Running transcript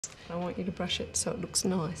I want you to brush it so it looks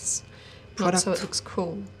nice, not so it looks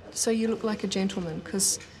cool. So you look like a gentleman,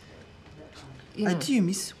 because, you know... I do,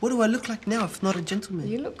 miss. What do I look like now if not a gentleman?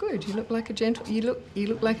 You look good. You look like a you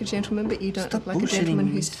look like a gentleman, but you don't look like a gentleman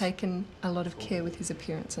who's taken a lot of care with his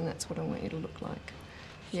appearance, and that's what I want you to look like.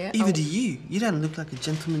 Yeah. Either do you. You don't look like a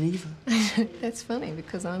gentleman either. That's funny,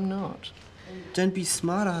 because I'm not. Don't be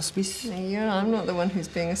smart ass, miss. Yeah, I'm not the one who's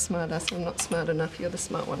being a smart ass. I'm not smart enough. You're the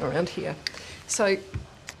smart one around here. So,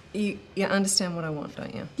 you understand what I want,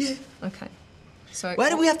 don't you? Yeah. Okay. So why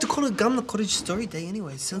do we have to call it Gumnut Cottage Story Day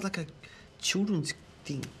anyway? It sounds like a children's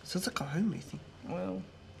thing. It sounds like a homely thing. Well,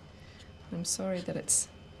 I'm sorry that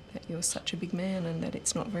you're such a big man and that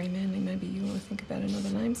it's not very manly. Maybe you want to think about another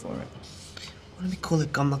name for it. Why don't we call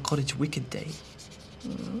it Gumnut Cottage Wicked Day?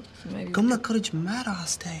 Maybe Gumnut Cottage Mad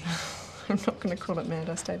Ass Day. I'm not going to call it Mad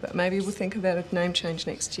Ass Day, but maybe we'll think about a name change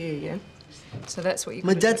next year, yeah? So that's what you...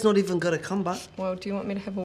 My dad's not even got a comeback. Well, do you want me to have a